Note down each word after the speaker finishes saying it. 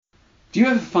Do you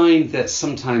ever find that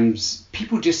sometimes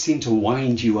people just seem to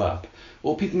wind you up,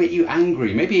 or people make you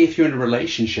angry? Maybe if you're in a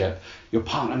relationship, your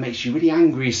partner makes you really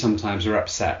angry sometimes or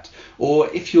upset. Or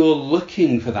if you're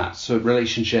looking for that sort of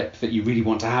relationship that you really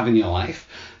want to have in your life,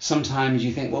 sometimes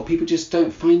you think, well, people just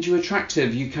don't find you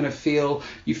attractive. You kind of feel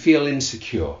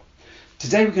insecure.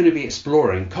 Today we're going to be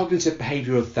exploring cognitive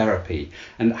behavioural therapy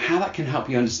and how that can help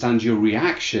you understand your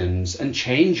reactions and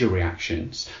change your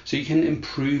reactions so you can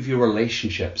improve your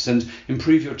relationships and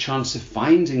improve your chance of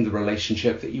finding the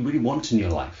relationship that you really want in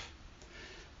your life.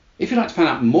 If you'd like to find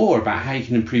out more about how you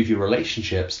can improve your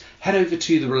relationships, head over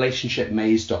to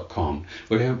therelationshipmaze.com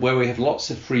where we have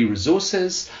lots of free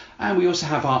resources, and we also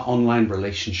have our online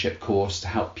relationship course to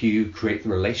help you create the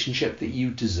relationship that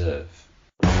you deserve.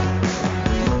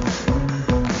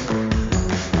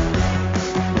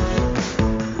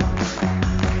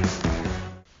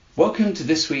 Welcome to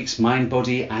this week's Mind,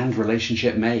 Body and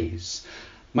Relationship Maze.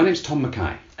 My name's Tom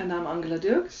Mackay. And I'm Angela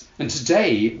Dirks. And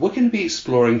today we're going to be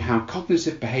exploring how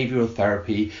cognitive behavioural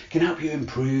therapy can help you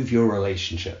improve your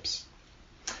relationships.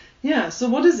 Yeah, so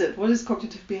what is it? What is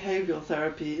cognitive behavioural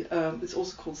therapy? It's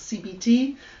also called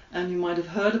CBT, and you might have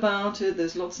heard about it.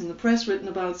 There's lots in the press written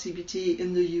about CBT.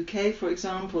 In the UK, for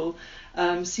example,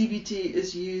 CBT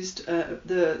is used,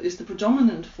 is the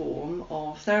predominant form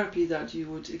of therapy that you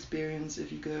would experience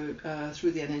if you go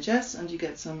through the NHS and you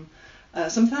get some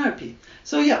therapy.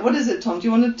 So yeah, what is it, Tom? Do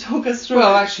you want to talk us through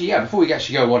Well, it? actually, yeah, before we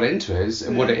actually go what it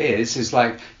is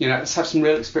like, let's have some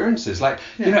real experiences. Like,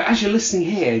 as you're listening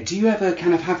here, do you ever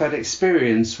kind of have that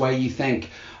experience where you think,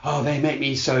 oh, they make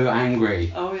me so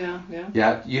angry? Oh, yeah.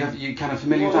 Yeah, you kind of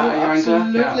familiar with that, are you, Angela?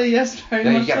 Absolutely, yes, very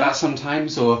much You get that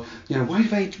sometimes, or,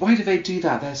 why do they do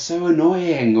that? They're so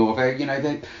annoying, or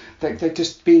they're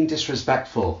just being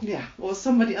disrespectful. Yeah, or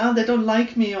somebody, they don't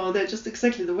like me, or they're just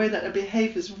exactly the way that I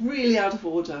behave is really out of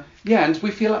order. Yeah, and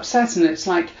we feel upset, and it's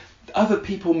like other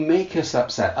people make us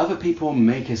upset, other people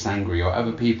make us angry, or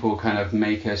other people kind of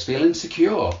make us feel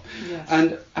insecure.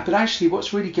 Yes. But actually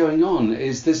what's really going on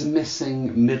is there's a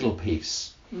missing middle piece.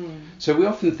 So we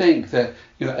often think that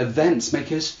events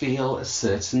make us feel a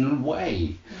certain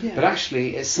way, but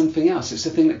actually it's something else. It's the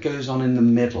thing that goes on in the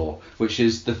middle, which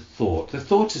is the thought. The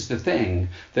thought is the thing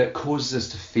that causes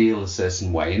us to feel a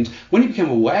certain way. And when you become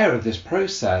aware of this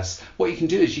process, what you can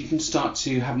do is you can start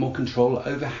to have more control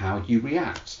over how you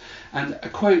react. And a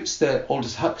quote that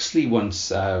Aldous Huxley once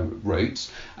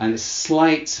wrote, and it's a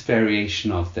slight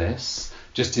variation of this,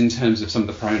 just in terms of some of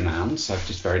the pronouns, I've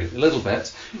just varied it a little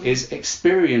bit, is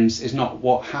experience is not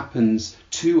what happens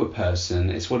to a person,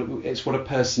 it's what a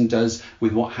person does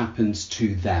with what happens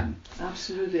to them.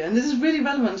 Absolutely, and this is really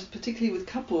relevant, particularly with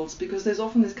couples, because there's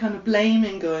often this kind of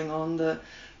blaming going on, that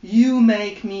you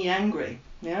make me angry.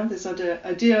 Yeah, this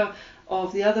idea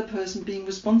of the other person being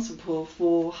responsible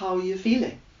for how you're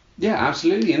feeling. Yeah,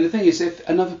 absolutely. And the thing is, if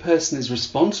another person is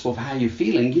responsible for how you're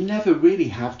feeling, you never really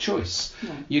have choice.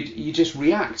 No. You just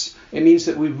react. It means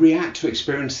that we react to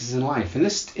experiences in life. And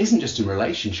this isn't just in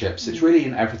relationships, it's really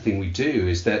in everything we do,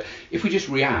 is that if we just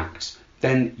react,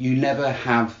 then you never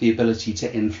have the ability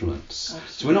to influence.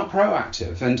 Absolutely. So we're not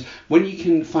proactive. And when you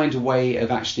can find a way of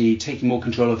actually taking more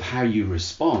control of how you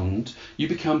respond, you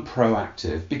become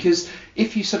proactive. Because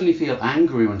if you suddenly feel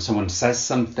angry when someone says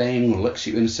something or looks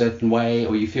at you in a certain way,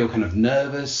 or you feel kind of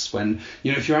nervous when,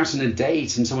 if you're out on a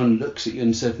date and someone looks at you in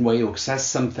a certain way or says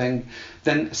something,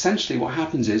 then essentially what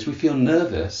happens is we feel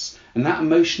nervous, and that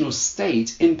emotional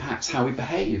state impacts how we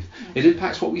behave. It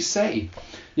impacts what we say.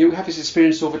 We have this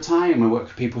experience all the time. I work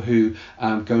with people who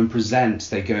go and present.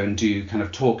 They go and do kind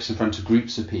of talks in front of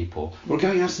groups of people, or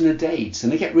going out on a date,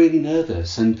 and they get really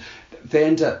nervous, and they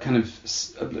end up kind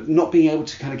of not being able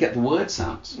to kind of get the words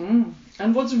out.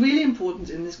 And what's really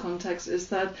important in this context is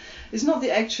that it's not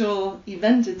the actual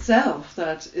event itself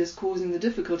that is causing the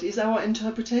difficulty, it's our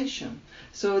interpretation.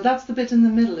 So that's the bit in the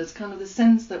middle, it's kind of the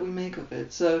sense that we make of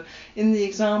it. So in the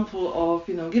example of,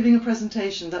 giving a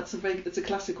presentation, it's a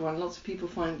classic one. Lots of people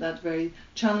find that very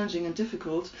challenging and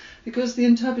difficult, because the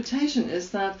interpretation is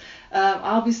that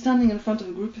I'll be standing in front of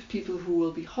a group of people who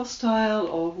will be hostile,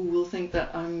 or who will think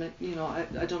that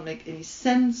I don't make any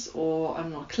sense, or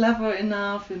I'm not clever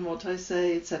enough in what I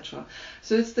say, etc.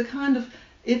 So it's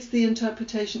the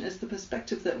interpretation, it's the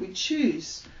perspective that we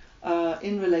choose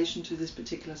in relation to this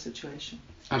particular situation.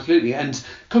 Absolutely. And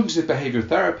cognitive behavioural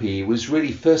therapy was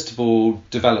really, first of all,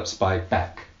 developed by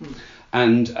Beck.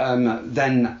 And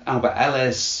then Albert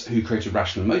Ellis, who created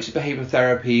rational emotive behavioural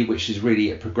therapy, which is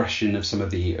really a progression of some of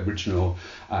the original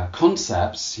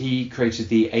concepts, he created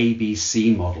the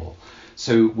ABC model.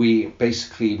 So we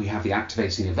have the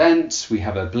activating event, we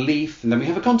have a belief, and then we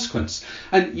have a consequence.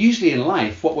 And usually in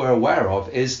life, what we're aware of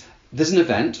is there's an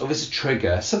event or there's a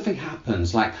trigger, something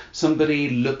happens, like somebody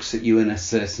looks at you in a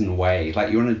certain way,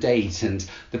 like you're on a date and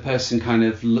the person kind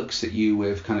of looks at you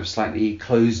with kind of slightly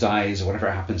closed eyes or whatever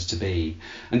it happens to be.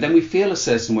 And then we feel a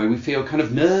certain way, we feel kind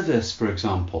of nervous, for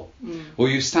example. Or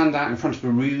you stand out in front of a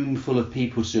room full of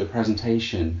people to do a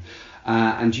presentation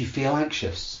and you feel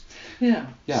anxious. Yeah.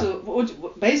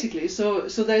 So basically, so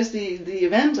there's the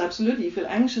event, absolutely, you feel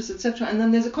anxious, etc. And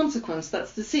then there's a consequence,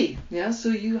 that's the C. Yeah. So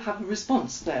you have a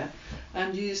response there,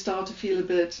 and you start to feel a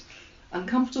bit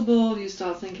uncomfortable. You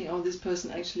start thinking, oh, this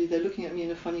person actually, they're looking at me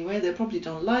in a funny way. They probably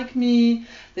don't like me.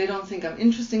 They don't think I'm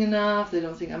interesting enough. They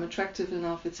don't think I'm attractive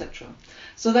enough, etc.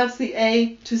 So that's the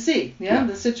A to C. Yeah.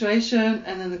 The situation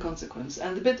and then the consequence.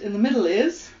 And the bit in the middle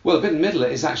is. Well, the bit in the middle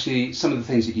is actually some of the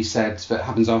things that you said that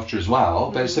happens after as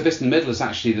well. But the bit in the middle is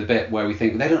actually the bit where we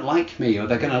think they don't like me or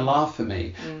they're going to laugh at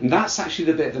me. And that's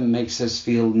actually the bit that makes us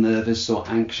feel nervous or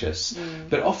anxious.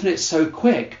 But often it's so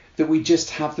quick that we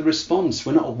just have the response.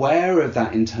 We're not aware of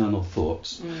that internal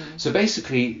thought. So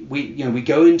basically, we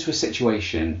go into a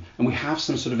situation and we have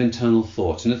some sort of internal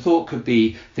thought. And the thought could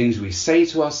be things we say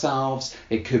to ourselves.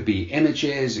 It could be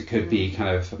images. It could be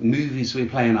kind of movies we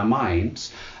play in our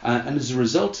minds. And as a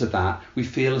result of that, we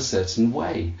feel a certain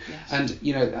way. Yes.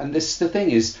 And the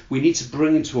thing is, we need to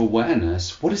bring into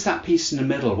awareness, what is that piece in the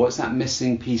middle? What's that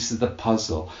missing piece of the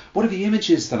puzzle? What are the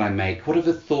images that I make? What are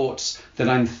the thoughts that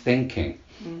I'm thinking?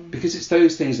 Because it's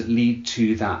those things that lead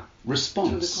to that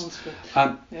response.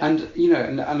 And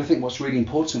I think what's really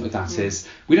important with that is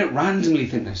we don't randomly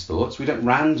think those thoughts, we don't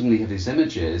randomly have these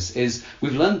images, is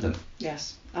we've learned them.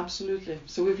 Yes, absolutely.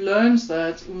 So we've learned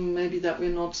that maybe that we're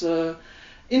not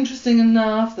interesting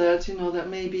enough, that that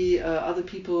maybe other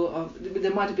people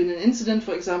there might have been an incident,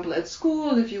 for example, at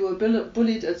school, if you were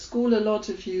bullied at school a lot,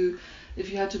 if you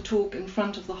had to talk in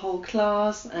front of the whole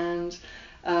class and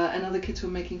other kids were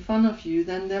making fun of you,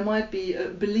 then there might be a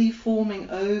belief forming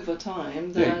over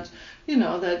time that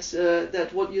that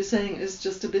what you're saying is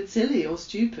just a bit silly or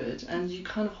stupid, and you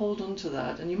kind of hold on to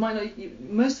that, and you might not,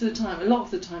 most of the time, a lot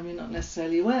of the time, you're not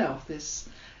necessarily aware of this,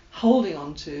 holding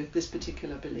on to this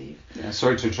particular belief. Yeah,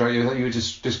 sorry to interrupt you. You were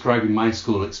just describing my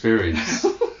school experience.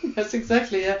 Yes,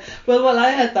 exactly. Yeah. Well, I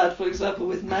had that, for example,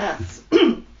 with maths.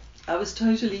 I was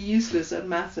totally useless at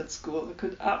maths at school. I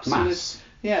could absolutely. Maths.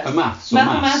 Yes. Maths or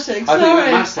mathematics. Maths? Sorry. I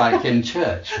think maths like in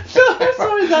church.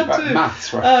 Sorry, that too.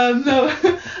 Maths, right?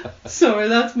 No, sorry,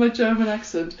 that's my German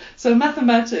accent. So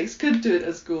mathematics, could do it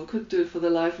at school, could do it for the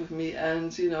life of me,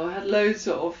 and I had loads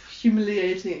of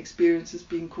humiliating experiences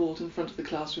being called in front of the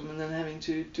classroom and then having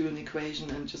to do an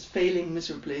equation and just failing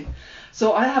miserably.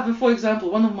 So I have, for example,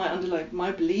 one of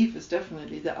my belief is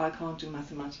definitely that I can't do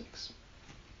mathematics.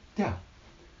 Yeah.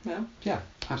 Yeah. Yeah,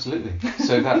 absolutely.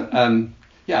 So that.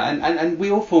 Yeah, and we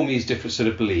all form these different sort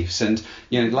of beliefs, and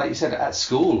like you said, at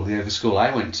school, the school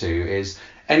I went to, is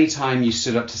anytime you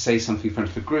stood up to say something in front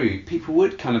of a group, people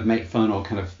would kind of make fun or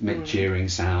kind of make jeering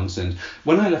sounds. And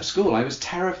when I left school, I was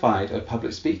terrified of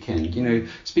public speaking.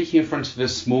 Speaking in front of a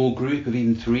small group of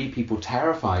even 3 people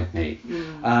terrified me.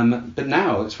 But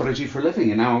now it's what I do for a living,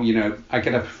 and now I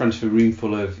get up in front of a room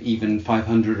full of even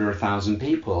 500 or 1,000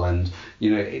 people, and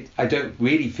I don't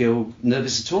really feel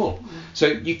nervous at all. So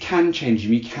you can change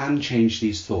them, you can change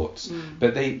these thoughts,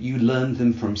 but you learn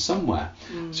them from somewhere.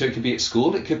 So it could be at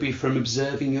school, it could be from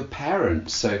observing your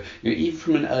parents. So even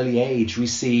from an early age, we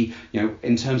see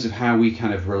in terms of how we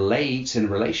kind of relate in a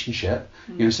relationship,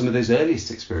 some of those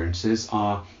earliest experiences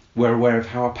we're aware of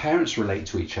how our parents relate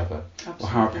to each other. Absolutely. Or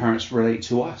how our parents relate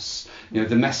to us.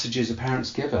 The messages our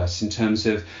parents give us in terms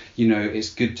of, it's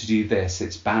good to do this,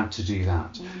 it's bad to do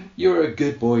that. You're a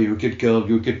good boy, you're a good girl,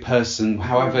 you're a good person,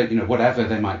 however, whatever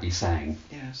they might be saying.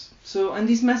 Yes. So, and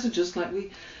these messages,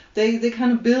 they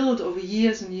kind of build over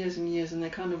years and years and years, and they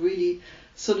kind of really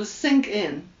sort of sink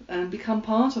in and become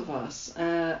part of us.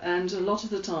 And a lot of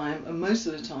the time, and most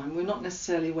of the time, we're not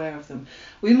necessarily aware of them.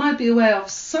 We might be aware of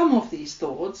some of these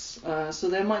thoughts, so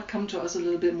they might come to us a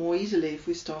little bit more easily if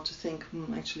we start to think,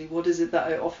 actually, what is it that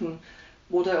I often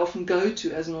go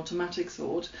to as an automatic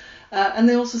thought. And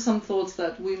there are also some thoughts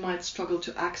that we might struggle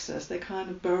to access. They're kind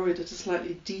of buried at a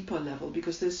slightly deeper level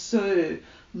because they're so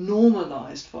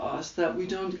normalized for us that we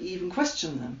don't even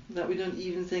question them, that we don't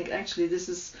even think, actually, this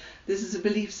is a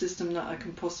belief system that I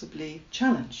can possibly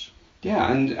challenge.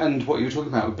 Yeah, and what you were talking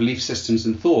about with belief systems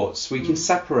and thoughts, we can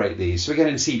separate these. So again,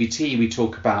 in CBT, we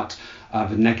talk about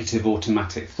the negative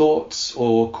automatic thoughts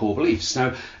or core beliefs.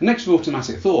 Now, a negative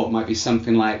automatic thought might be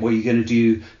something like, well, you're going to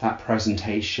do that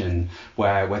presentation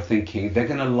where we're thinking they're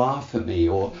going to laugh at me,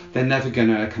 or they're never going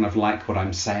to kind of like what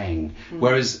I'm saying.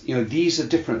 Whereas, these are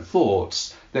different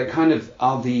thoughts that kind of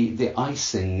are the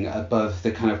icing above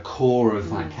the kind of core of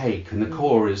that cake. And the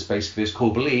core is basically those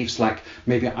core beliefs, like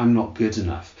maybe I'm not good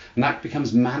enough. And that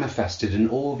becomes manifested in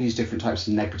all these different types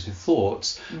of negative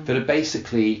thoughts that are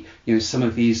basically, some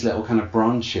of these little kind of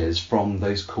branches from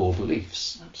those core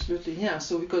beliefs. Absolutely, yeah.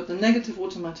 So we've got the negative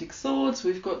automatic thoughts,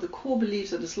 we've got the core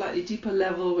beliefs at a slightly deeper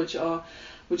level,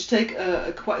 which take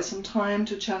quite some time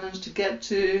to challenge, to get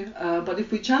to. But if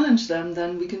we challenge them,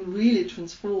 then we can really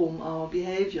transform our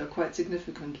behavior quite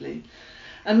significantly.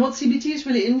 And what CBT is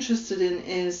really interested in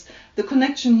is the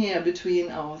connection here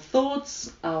between our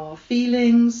thoughts, our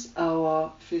feelings,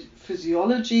 our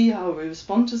physiology, how we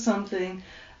respond to something,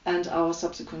 and our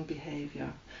subsequent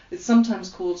behavior. It's sometimes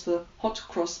called the hot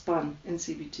cross bun in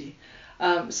CBT.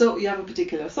 So you have a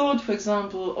particular thought, for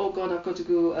example, oh God, I've got to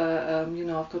go,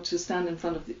 I've got to stand in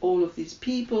front of all of these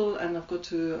people, and I've got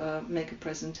to make a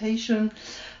presentation.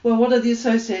 Well, what are the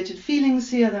associated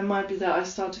feelings here? There might be that I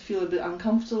start to feel a bit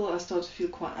uncomfortable, I start to feel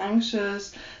quite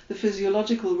anxious. The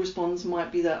physiological response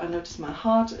might be that I notice my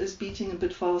heart is beating a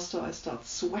bit faster, I start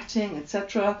sweating,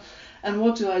 etc. And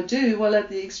what do? Well, at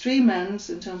the extreme ends,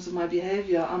 in terms of my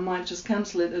behavior, I might just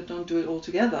cancel it and don't do it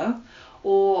altogether.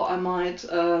 Or I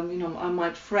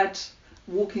might fret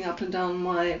walking up and down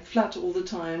my flat all the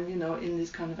time, in this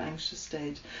kind of anxious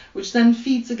state, which then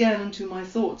feeds again into my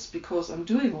thoughts. Because I'm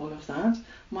doing all of that,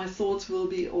 my thoughts will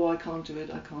be, oh, I can't do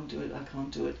it, I can't do it, I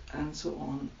can't do it, and so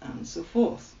on and so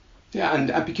forth. Yeah,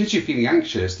 and because you're feeling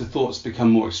anxious, the thoughts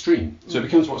become more extreme. So it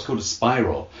becomes what's called a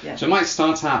spiral. Yeah. So it might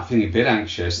start out feeling a bit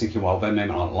anxious, thinking, well, they may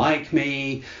not like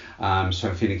me. So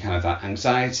I'm feeling kind of that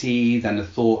anxiety. Then the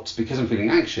thoughts, because I'm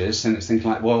feeling anxious, and it's thinking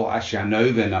like, well, actually, I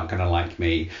know they're not going to like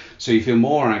me. So you feel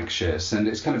more anxious, and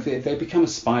it's kind of, they become a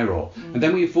spiral. And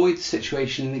then we avoid the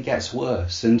situation and it gets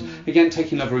worse. And again,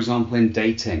 taking another example in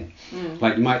dating.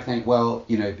 Like you might think, well,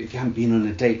 if you haven't been on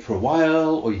a date for a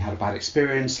while, or you had a bad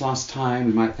experience last time,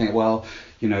 we might think, well,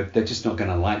 they're just not going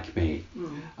to like me.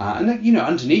 And then,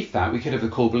 underneath that, we could have a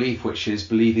core belief, which is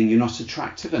believing you're not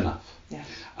attractive enough. Yes.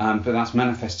 But that's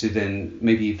manifested in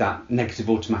maybe that negative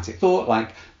automatic thought,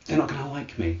 like, they're not going to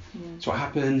like me. So what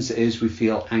happens is we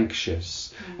feel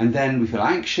anxious. And then we feel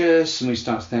anxious and we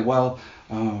start to think, well,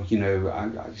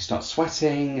 I start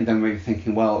sweating, and then we're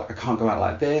thinking, well, I can't go out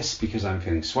like this because I'm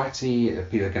feeling sweaty,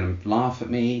 people are going to laugh at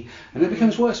me, and it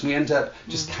becomes worse, and we end up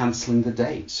just cancelling the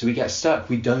date. So we get stuck,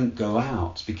 we don't go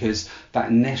out, because that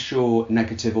initial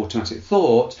negative automatic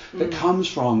thought that comes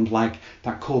from like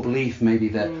that core belief maybe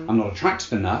that I'm not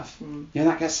attractive enough,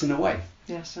 that gets in the way.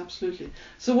 Yes, absolutely.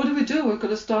 So what do? We've got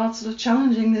to start sort of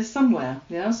challenging this somewhere.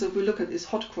 Yeah. So if we look at this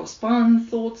hot cross bun,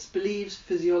 thoughts, beliefs,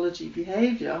 physiology,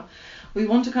 behavior, we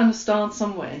want to kind of start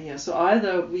somewhere here. So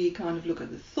either we kind of look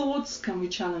at the thoughts, can we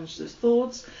challenge the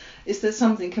thoughts? Is there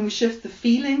something, can we shift the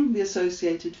feeling, the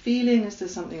associated feeling? Is there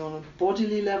something on a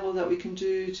bodily level that we can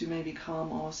do to maybe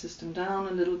calm our system down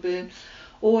a little bit?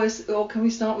 Or can we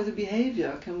start with the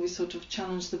behavior? Can we sort of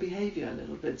challenge the behavior a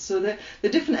little bit? So the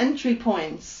different entry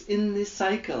points in this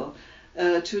cycle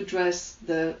to address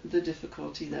the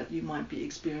difficulty that you might be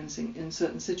experiencing in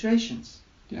certain situations.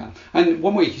 Yeah, and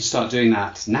one way you can start doing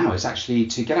that now is actually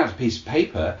to get out a piece of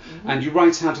paper and you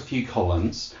write out a few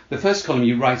columns. The first column,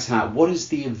 you write out what is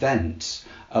the event,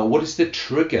 what is the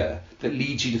trigger that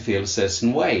leads you to feel a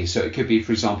certain way. So it could be,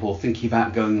 for example, thinking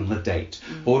about going on a date,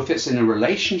 or if it's in a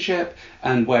relationship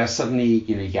and where suddenly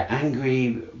you get angry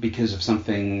because of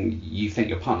something you think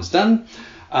your partner's done.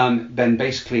 Then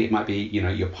basically it might be,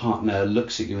 your partner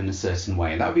looks at you in a certain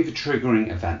way, and that would be the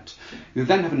triggering event. You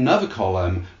then have another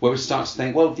column where we start to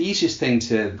think, well, the easiest thing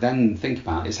to then think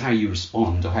about is how you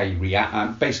respond or how you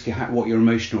react, basically what your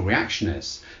emotional reaction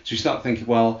is. So you start thinking,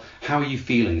 well, how are you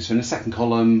feeling? So in the second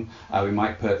column, we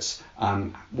might put,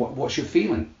 what's your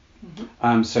feeling?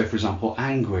 So, for example,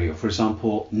 angry, or for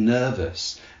example,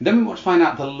 nervous. And then we want to find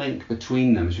out the link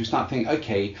between them. So we start thinking,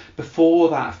 okay, before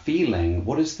that feeling,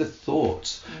 what is the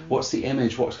thought? What's the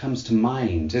image? What comes to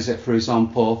mind? Is it, for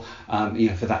example,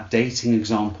 for that dating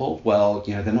example, well,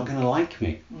 they're not going to like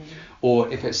me.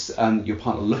 Or if it's your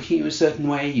partner looking at you a certain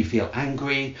way, you feel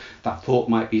angry, that thought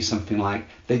might be something like,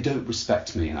 they don't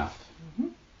respect me enough.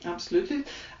 Absolutely.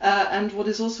 And what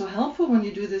is also helpful when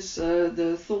you do this,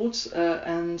 the thought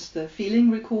and the feeling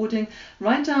recording,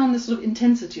 write down the sort of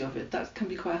intensity of it. That can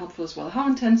be quite helpful as well. How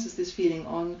intense is this feeling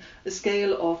on a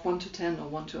scale of 1 to 10 or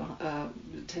 1 to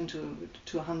 10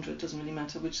 to 100, doesn't really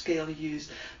matter which scale you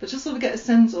use. But just sort of get a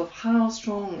sense of how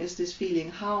strong is this feeling,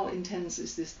 how intense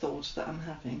is this thought that I'm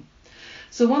having.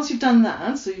 So once you've done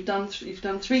that, so you've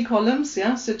done 3 columns,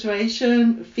 yeah,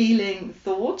 situation, feeling,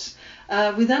 thought.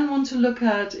 We then want to look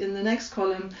at, in the next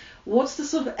column, what's the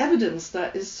sort of evidence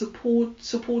that is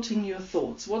supporting your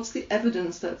thoughts? What's the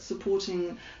evidence that's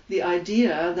supporting the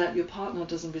idea that your partner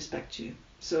doesn't respect you?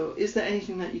 So is there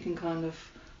anything that you can kind of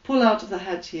pull out of the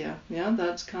head here, yeah,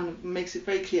 that kind of makes it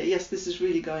very clear, yes, this is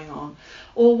really going on?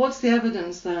 Or what's the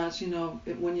evidence that, you know,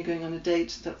 when you're going on a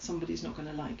date, that somebody's not going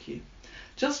to like you?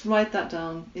 Just write that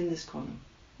down in this column.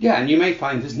 Yeah, and you may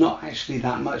find there's not actually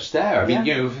that much there. I mean,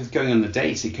 you know, if it's going on a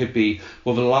date, it could be,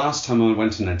 well, the last time I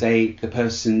went on a date, the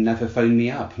person never phoned me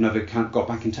up, never got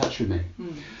back in touch with me.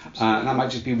 And that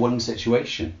might just be one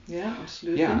situation. Yeah,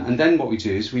 absolutely. Yeah, and then what we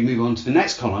do is we move on to the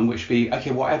next column, which would be,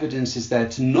 okay, what evidence is there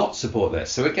to not support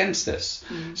this, so against this?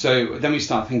 So then we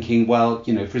start thinking, well,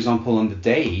 you know, for example, on the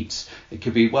date, it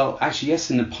could be, well, actually, yes,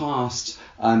 in the past,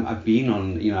 I've been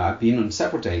on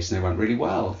several dates and they went really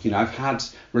well. You know, I've had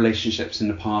relationships in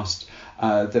the past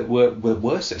that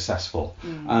were successful.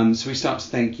 So we start to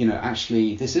think, you know,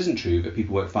 actually this isn't true, but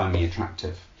people won't find me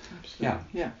attractive. Absolutely.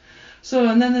 Yeah. So,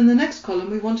 and then in the next column,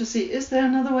 we want to see, is there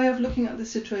another way of looking at the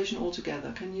situation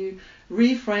altogether? Can you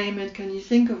reframe it? Can you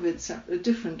think of it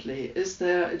differently? Is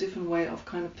there a different way of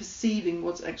kind of perceiving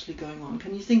what's actually going on?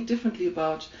 Can you think differently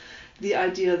about the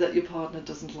idea that your partner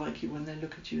doesn't like you when they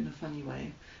look at you in a funny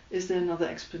way? Is there another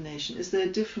explanation? Is there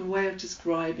a different way of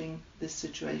describing this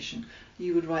situation?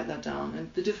 You would write that down.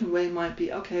 And the different way might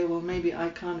be, okay, well, maybe I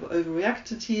kind of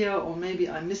overreacted here, or maybe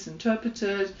I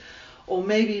misinterpreted, or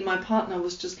maybe my partner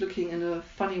was just looking in a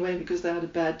funny way because they had a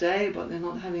bad day, but they're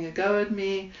not having a go at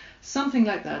me. Something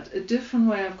like that. A different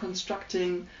way of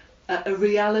constructing a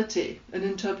reality, an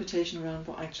interpretation around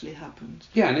what actually happened.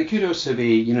 Yeah, and it could also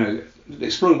be, you know,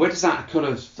 exploring where does that kind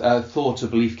of thought or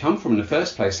belief come from in the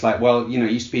first place? Like, well, you know,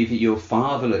 it used to be that your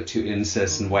father looked at you in a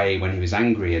certain way when he was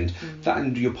angry, and that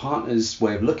and your partner's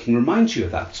way of looking reminds you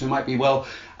of that. So it might be, well,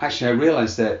 actually, I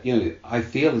realise that, you know, I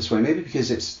feel this way, maybe because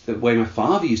it's the way my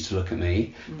father used to look at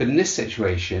me, but in this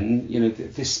situation, you know,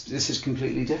 this is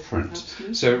completely different.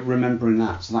 Absolutely. So remembering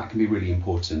that, so that can be really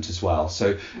important as well.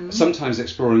 So sometimes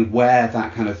exploring where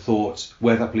that kind of thought,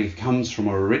 where that belief comes from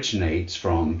or originates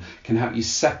from, can help you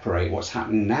separate what's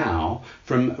happening now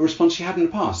from a response you had in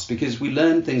the past, because we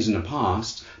learned things in the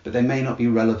past, but they may not be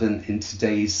relevant in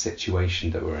today's situation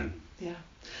that we're in. Yeah.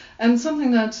 And something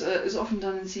that is often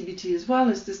done in CBT as well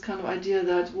is this kind of idea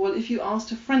that, well, if you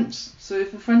asked a friend, so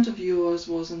if a friend of yours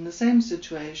was in the same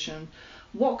situation,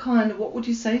 what would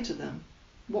you say to them?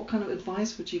 What kind of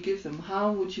advice would you give them?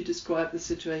 How would you describe the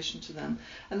situation to them?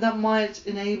 And that might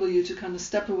enable you to kind of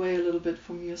step away a little bit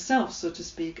from yourself, so to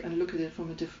speak, and look at it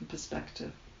from a different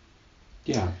perspective.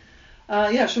 Yeah.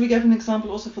 Shall we give an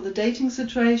example also for the dating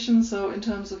situation? So in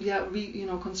terms of,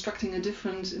 constructing a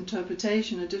different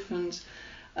interpretation, a different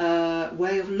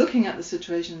way of looking at the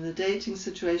situation in the dating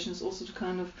situation is also to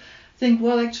kind of think,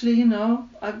 well, actually, you know,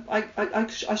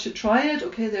 I should try it.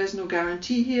 Okay, there's no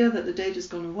guarantee here that the date is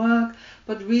going to work,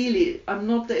 but really,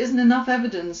 there isn't enough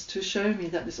evidence to show me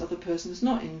that this other person is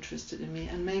not interested in me,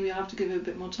 and maybe I have to give it a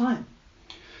bit more time.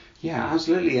 Yeah,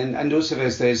 absolutely. And also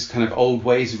there's those kind of old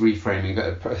ways of reframing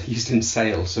that are used in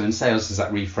sales. So in sales there's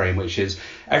that reframe, which is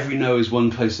every no is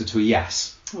one closer to a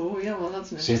yes. Oh yeah, well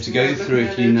that's nice. So you have to go through a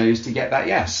few no's to get that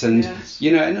yes. And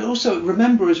you know, and also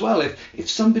remember as well, if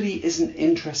somebody isn't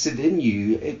interested in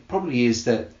you, it probably is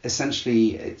that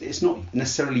essentially it's not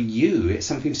necessarily you, it's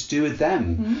something to do with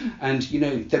them. And you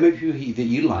know, there may be people that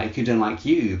you like who don't like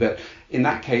you, but in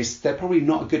that case they're probably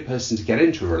not a good person to get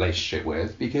into a relationship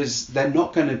with, because they're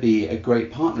not going to be a great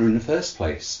partner in the first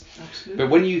place. Absolutely. But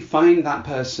when you find that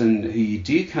person who you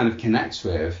do kind of connect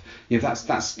with, you know,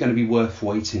 that's going to be worth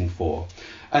waiting for.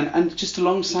 And just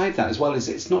alongside that as well is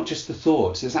it's not just the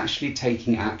thoughts, it's actually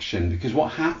taking action, because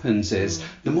what happens is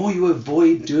the more you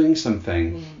avoid doing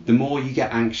something, the more you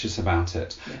get anxious about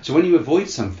it. Yeah. So when you avoid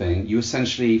something, you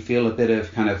essentially feel a bit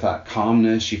of kind of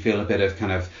calmness, you feel a bit of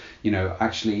kind of, you know,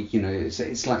 actually, you know,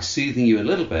 it's like soothing you a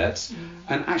little bit,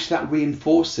 and actually that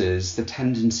reinforces the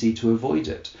tendency to avoid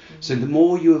it. So the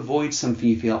more you avoid something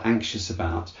you feel anxious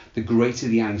about, the greater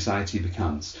the anxiety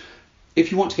becomes. If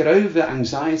you want to get over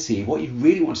anxiety, what you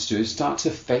really want to do is start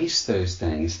to face those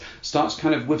things. Start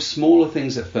kind of with smaller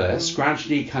things at first,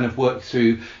 gradually kind of work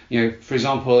through, you know, for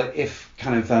example, if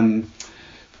kind of,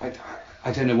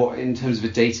 I don't know what, in terms of a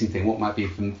dating thing, what might be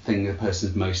the thing the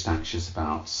person's most anxious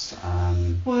about?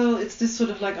 Well, it's this sort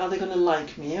of like, are they going to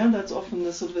like me? Yeah? That's often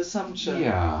the sort of assumption.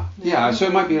 Yeah. So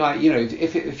it might be like,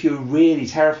 if you're really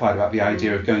terrified about the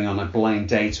idea of going on a blind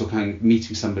date or kind of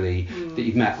meeting somebody that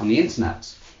you've met on the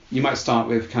internet, you might start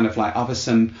with kind of like, are there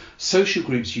some social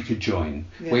groups you could join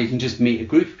where you can just meet a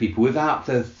group of people without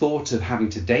the thought of having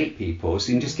to date people, so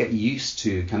you can just get used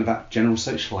to kind of that general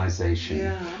socialization.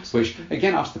 Which,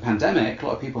 again, after the pandemic, a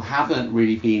lot of people haven't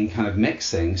really been kind of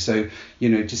mixing. So,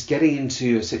 just getting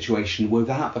into a situation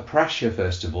without the pressure,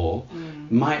 first of all,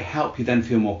 might help you then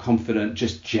feel more confident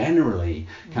just generally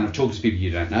kind of talking to people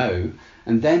you don't know.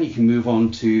 And then you can move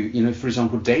on to, for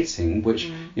example, dating,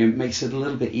 which makes it a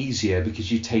little bit easier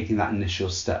because you're taking that initial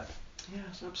step.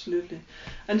 Yes, absolutely.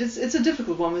 And it's a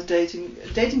difficult one with dating.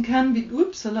 Dating can be...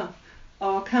 Oops, hello.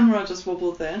 Our camera just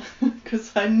wobbled there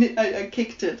because I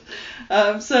kicked it.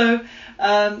 So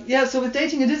with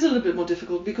dating it is a little bit more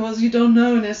difficult because you don't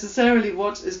know necessarily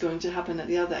what is going to happen at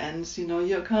the other end. You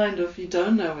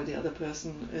don't know whether the other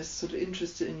person is sort of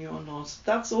interested in you or not.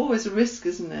 That's always a risk,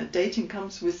 isn't it? Dating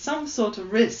comes with some sort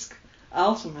of risk,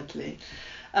 ultimately.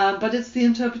 But it's the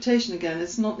interpretation again.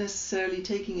 It's not necessarily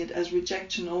taking it as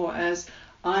rejection or as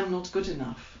I'm not good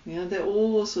enough. There are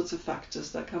all sorts of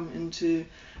factors that come into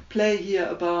play here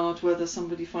about whether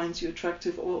somebody finds you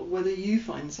attractive or whether you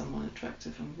find someone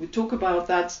attractive. And we talk about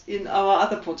that in our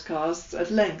other podcasts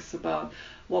at length about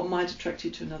what might attract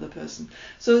you to another person.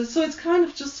 So it's kind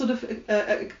of just sort of,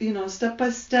 step by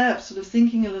step, sort of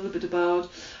thinking a little bit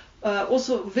about.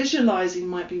 Also, visualizing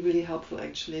might be really helpful,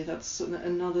 actually. That's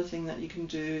another thing that you can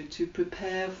do to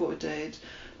prepare for a date,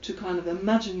 to kind of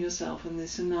imagine yourself in this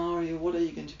scenario. What are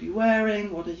you going to be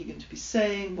wearing? What are you going to be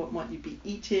saying? What might you be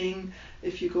eating?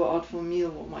 If you go out for a meal,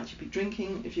 what might you be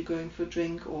drinking? If you're going for a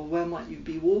drink, or where might you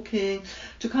be walking?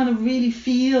 To kind of really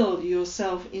feel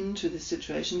yourself into the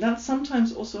situation. That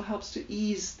sometimes also helps to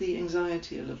ease the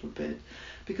anxiety a little bit,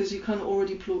 because you kind of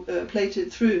already played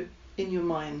it through in your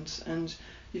mind, and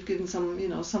you've given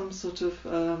some sort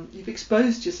of, you've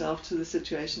exposed yourself to the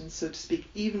situation, so to speak,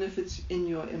 even if it's in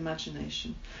your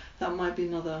imagination. That might be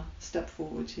another step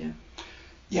forward here.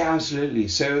 Yeah, absolutely.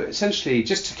 So essentially,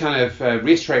 just to kind of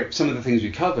reiterate some of the things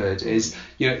we covered, is,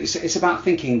 it's about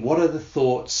thinking, what are the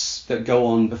thoughts that go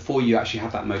on before you actually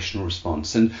have that emotional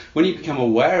response? And when you become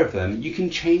aware of them, you can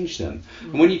change them.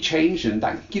 And when you change them,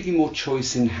 that can give you more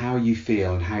choice in how you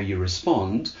feel and how you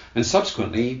respond, and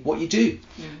subsequently what you do.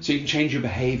 So you can change your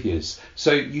behaviours.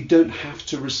 So you don't have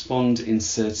to respond in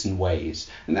certain ways.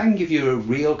 And that can give you a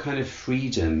real kind of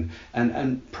freedom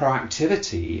and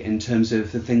proactivity in terms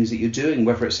of the things that you're doing,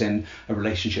 whether it's in a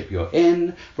relationship you're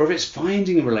in, whether it's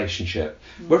finding a relationship,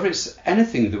 whether it's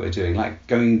anything that we're doing, like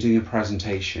doing a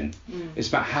presentation. It's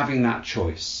about having that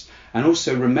choice. And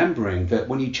also remembering that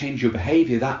when you change your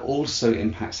behaviour, that also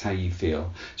impacts how you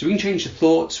feel. So we can change the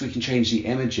thoughts, we can change the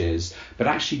images, but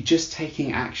actually just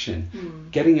taking action,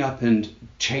 getting up and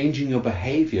changing your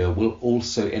behaviour will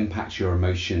also impact your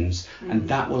emotions, and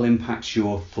that will impact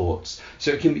your thoughts.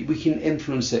 So we can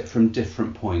influence it from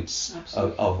different points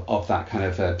of that kind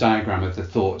of diagram of the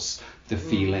thoughts, the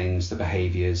feelings, the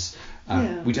behaviours.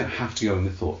 We don't have to go in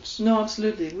with thoughts. No,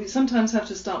 absolutely. We sometimes have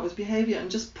to start with behaviour and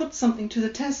just put something to the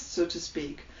test, so to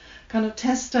speak. Kind of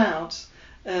test out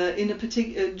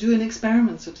do an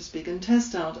experiment, so to speak, and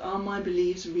test out, are my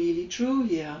beliefs really true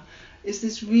here? Is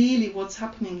this really what's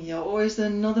happening here, or is there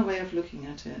another way of looking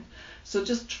at it? So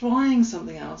just trying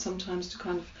something out, sometimes to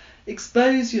kind of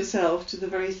expose yourself to the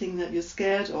very thing that you're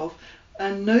scared of,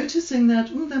 and noticing that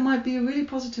there might be a really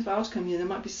positive outcome here, there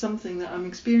might be something that I'm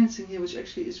experiencing here which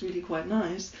actually is really quite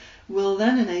nice, will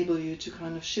then enable you to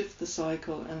kind of shift the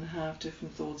cycle and have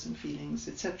different thoughts and feelings,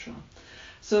 etc.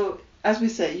 So, as we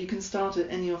say, you can start at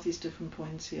any of these different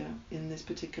points here in this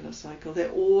particular cycle.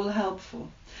 They're all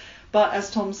helpful. But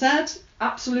as Tom said,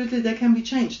 absolutely they can be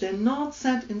changed. They're not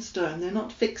set in stone. They're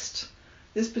not fixed.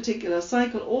 This particular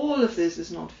cycle, all of this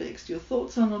is not fixed. Your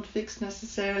thoughts are not fixed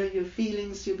necessarily. Your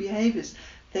feelings, your behaviours,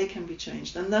 they can be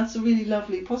changed. And that's a really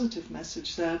lovely positive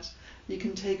message that you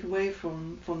can take away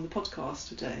from the podcast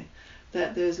today.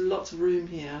 That there's lots of room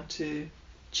here to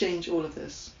change all of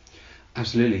this.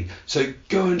 Absolutely. So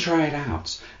go and try it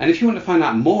out. And if you want to find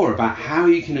out more about how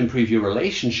you can improve your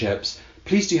relationships,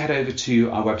 please do head over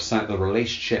to our website,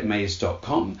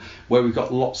 therelationshipmaze.com, where we've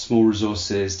got lots more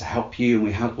resources to help you. And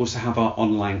we also have our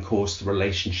online course, The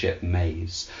Relationship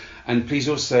Maze. And please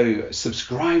also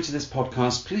subscribe to this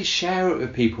podcast. Please share it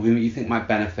with people who you think might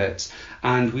benefit.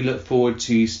 And we look forward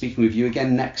to speaking with you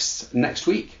again next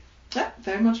week. Yeah,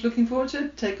 very much looking forward to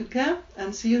it. Take good care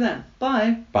and see you then.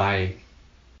 Bye. Bye.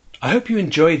 I hope you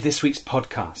enjoyed this week's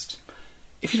podcast.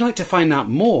 If you'd like to find out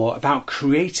more about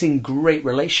creating great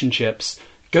relationships,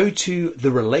 go to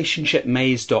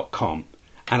therelationshipmaze.com,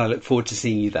 and I look forward to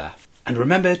seeing you there. And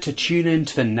remember to tune in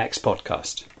to the next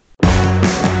podcast.